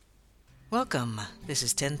Welcome. This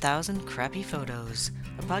is 10,000 Crappy Photos,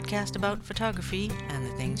 a podcast about photography and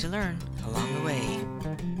the things you learn along the way.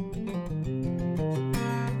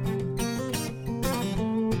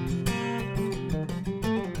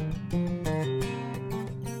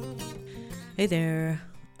 Hey there.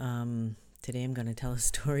 Today I'm going to tell a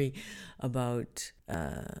story about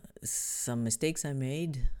some mistakes I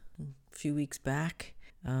made a few weeks back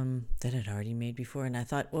that I'd already made before, and I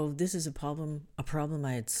thought, well, this is a problem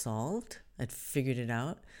I had solved. I'd figured it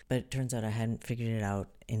out, but it turns out I hadn't figured it out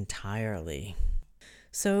entirely.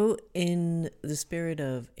 So in the spirit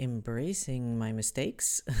of embracing my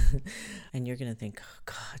mistakes, and you're going to think, oh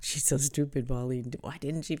God, she's so stupid, Molly. Why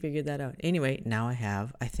didn't she figure that out? Anyway, now I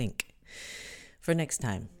have, I think, for next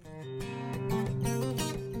time.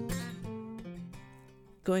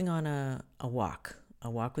 Going on a walk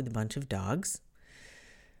with a bunch of dogs.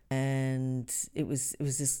 And it was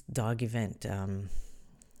this dog event.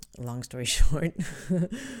 Long story short,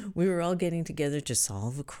 we were all getting together to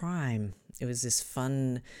solve a crime. It was this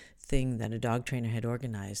fun thing that a dog trainer had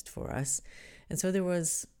organized for us. And so there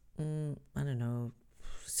was,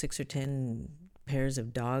 6 or 10 pairs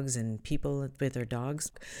of dogs and people with their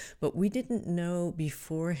dogs. But we didn't know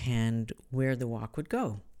beforehand where the walk would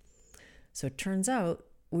go. So it turns out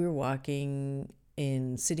we were walking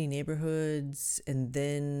in city neighborhoods and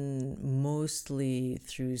then mostly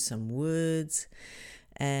through some woods.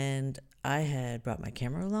 And I had brought my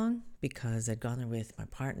camera along because I'd gone there with my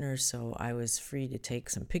partner, so I was free to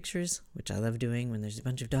take some pictures, which I love doing when there's a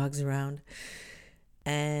bunch of dogs around.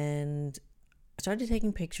 And I started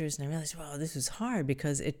taking pictures and I realized, wow, this was hard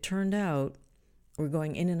because it turned out we're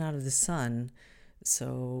going in and out of the sun.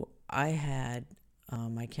 So I had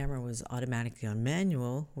my camera was automatically on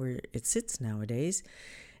manual where it sits nowadays.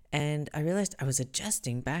 And I realized I was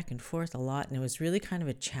adjusting back and forth a lot. And it was really kind of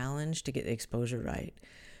a challenge to get the exposure right.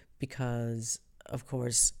 Because, of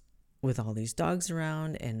course, with all these dogs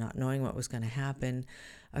around and not knowing what was going to happen,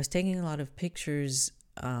 I was taking a lot of pictures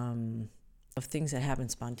of things that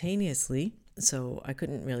happened spontaneously. So I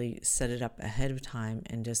couldn't really set it up ahead of time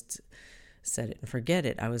and just set it and forget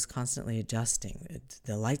it. I was constantly adjusting.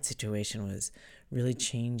 The light situation was really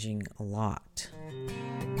changing a lot.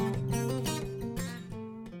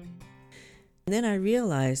 And then I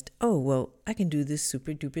realized, oh, well, I can do this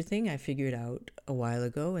super duper thing I figured out a while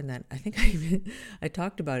ago, and that I think I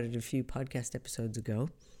talked about it a few podcast episodes ago,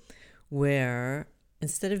 where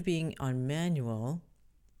instead of being on manual,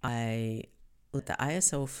 I let the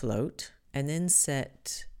ISO float and then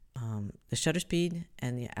set the shutter speed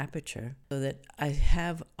and the aperture so that I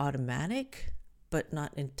have automatic, but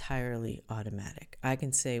not entirely automatic. I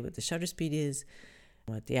can say what the shutter speed is,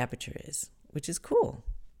 what the aperture is, which is cool.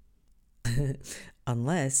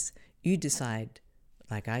 Unless you decide,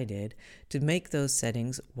 like I did, to make those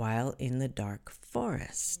settings while in the dark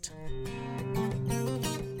forest.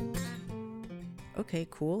 Okay,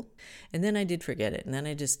 cool. And then I did forget it. And then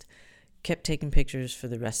I just kept taking pictures for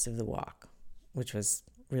the rest of the walk, which was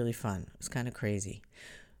really fun. It was kind of crazy.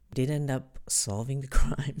 Did end up solving the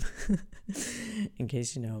crime, in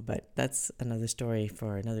case you know, but that's another story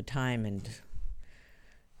for another time and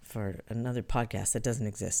for another podcast that doesn't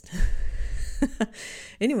exist.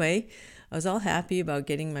 Anyway, I was all happy about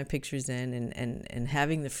getting my pictures in and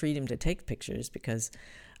having the freedom to take pictures because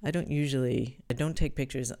I don't take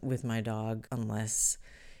pictures with my dog unless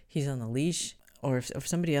he's on the leash or if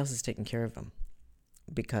somebody else is taking care of him,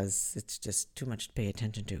 because it's just too much to pay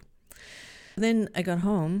attention to. Then I got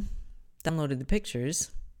home, downloaded the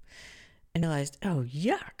pictures, and realized, oh,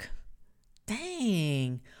 yuck.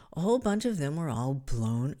 Dang, a whole bunch of them were all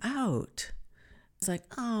blown out. It's like,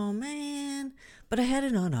 oh, man, but I had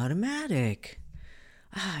it on automatic.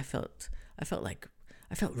 I felt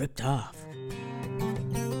ripped off.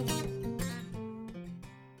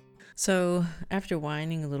 So after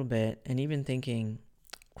whining a little bit and even thinking,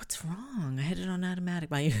 what's wrong? I had it on automatic.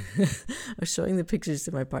 I was showing the pictures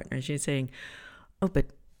to my partner and she was saying, oh,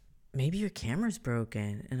 but maybe your camera's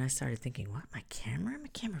broken. And I started thinking, what, my camera? My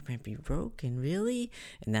camera might be broken, really?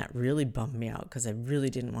 And that really bummed me out because I really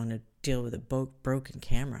didn't want to deal with a broken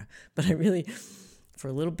camera. But for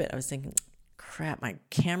a little bit, I was thinking, crap, my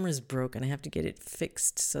camera's broken. I have to get it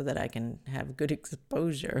fixed so that I can have good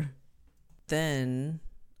exposure. Then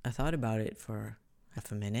I thought about it for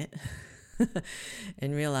half a minute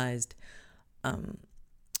and realized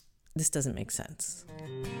this doesn't make sense.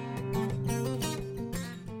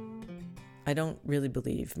 I don't really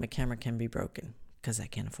believe my camera can be broken because I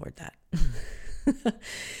can't afford that.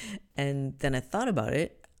 And then I thought about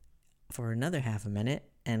it for another half a minute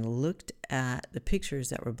and looked at the pictures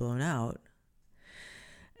that were blown out.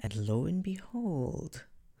 And lo and behold,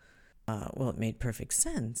 Well, it made perfect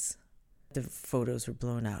sense. The photos were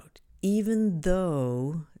blown out, even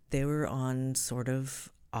though they were on sort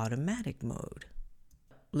of automatic mode.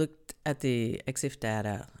 Looked at the EXIF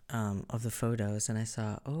data of the photos, and I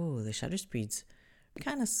saw, the shutter speed's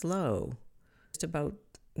kind of slow. Just about,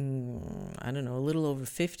 a little over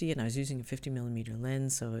 50, and I was using a 50 millimeter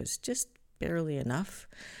lens, so it's just barely enough.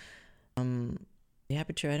 The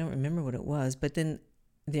aperture, I don't remember what it was, but then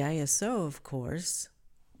the ISO, of course,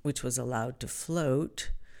 which was allowed to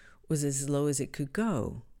float, was as low as it could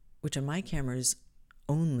go, which on my camera is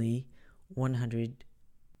only 100.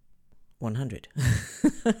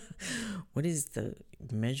 What is the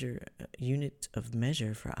unit of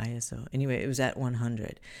measure for ISO? Anyway, it was at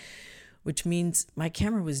 100, which means my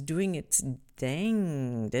camera was doing its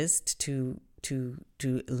dangest to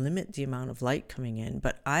limit the amount of light coming in.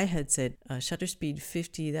 But I had said shutter speed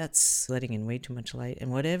 50, that's letting in way too much light.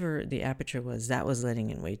 And whatever the aperture was, that was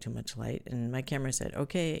letting in way too much light. And my camera said,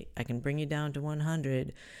 okay, I can bring you down to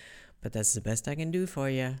 100, but that's the best I can do for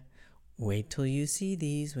you. Wait till you see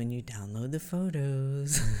these when you download the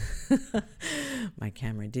photos. My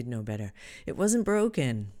camera did know better. It wasn't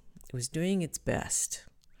broken. It was doing its best.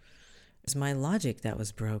 It was my logic that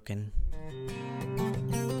was broken.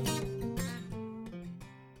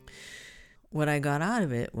 What I got out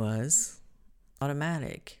of it was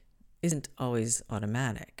automatic isn't always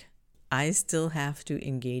automatic. I still have to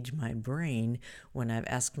engage my brain when I've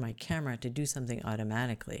asked my camera to do something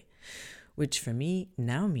automatically, which for me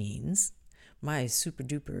now means my super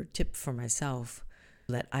duper tip for myself: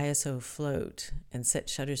 let ISO float and set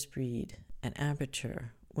shutter speed and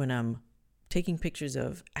aperture when I'm taking pictures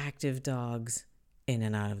of active dogs in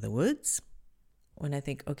and out of the woods. When I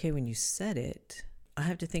think, okay, when you set it, I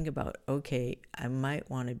have to think about, okay, I might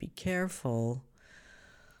want to be careful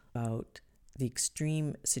about the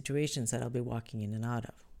extreme situations that I'll be walking in and out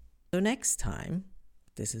of. So next time,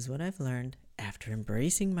 this is what I've learned after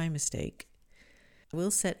embracing my mistake. I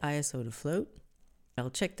will set ISO to float. I'll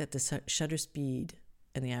check that the shutter speed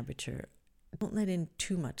and the aperture don't let in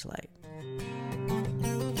too much light.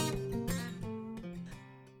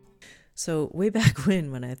 So way back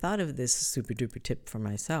when I thought of this super duper tip for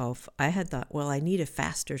myself, I had thought, well, I need a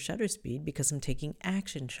faster shutter speed because I'm taking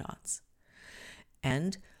action shots.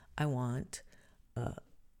 And I want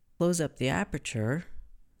close up the aperture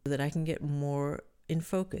so that I can get more in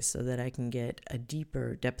focus, so that I can get a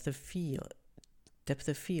deeper depth of field.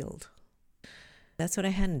 That's what I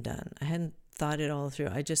hadn't done. I hadn't thought it all through.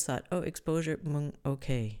 I just thought, exposure,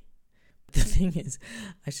 okay. The thing is,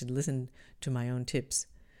 I should listen to my own tips.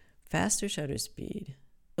 Faster shutter speed,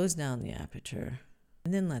 close down the aperture,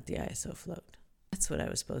 and then let the ISO float. That's what I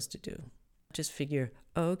was supposed to do. Just figure,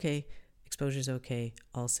 okay, exposure's okay,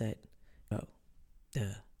 all set, go.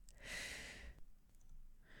 Duh.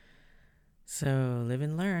 So live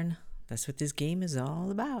and learn. That's what this game is all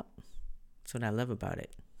about. That's what I love about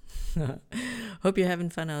it. Hope you're having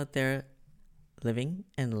fun out there living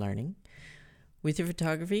and learning with your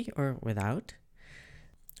photography or without.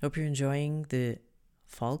 Hope you're enjoying the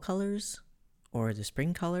fall colors or the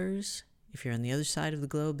spring colors if you're on the other side of the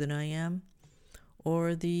globe than I am,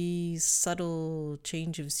 or the subtle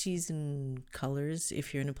change of season colors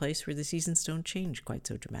if you're in a place where the seasons don't change quite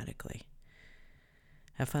so dramatically.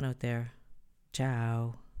 Have fun out there.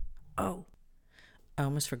 Ciao. Oh, I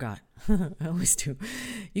almost forgot. I always do.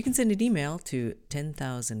 You can send an email to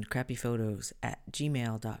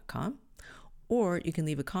 10,000crappyphotos@gmail.com, or you can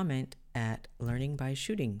leave a comment at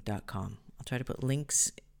learningbyshooting.com. I'll try to put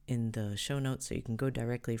links in the show notes so you can go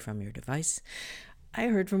directly from your device. I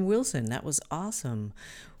heard from Wilson. That was awesome.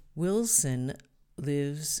 Wilson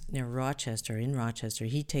lives near Rochester, in Rochester.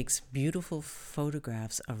 He takes beautiful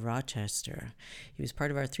photographs of Rochester. He was part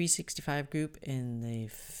of our 365 group in the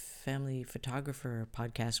Family Photographer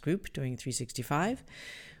podcast group doing 365,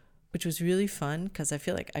 which was really fun because I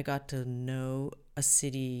feel like I got to know a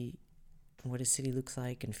city, what a city looks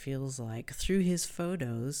like and feels like through his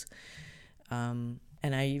photos. And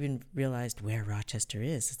I even realized where Rochester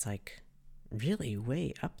is. It's like really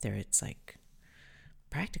way up there. It's like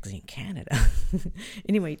practically in Canada.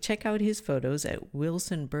 Anyway, check out his photos at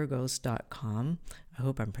wilsonburgos.com. I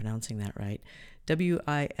hope I'm pronouncing that right.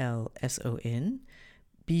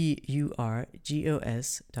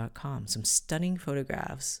 WILSONBURGOS.com. Some stunning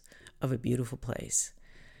photographs of a beautiful place.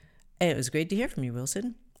 Hey, it was great to hear from you,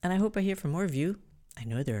 Wilson. And I hope I hear from more of you. I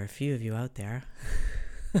know there are a few of you out there.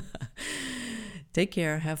 Take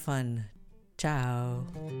care. Have fun. Ciao.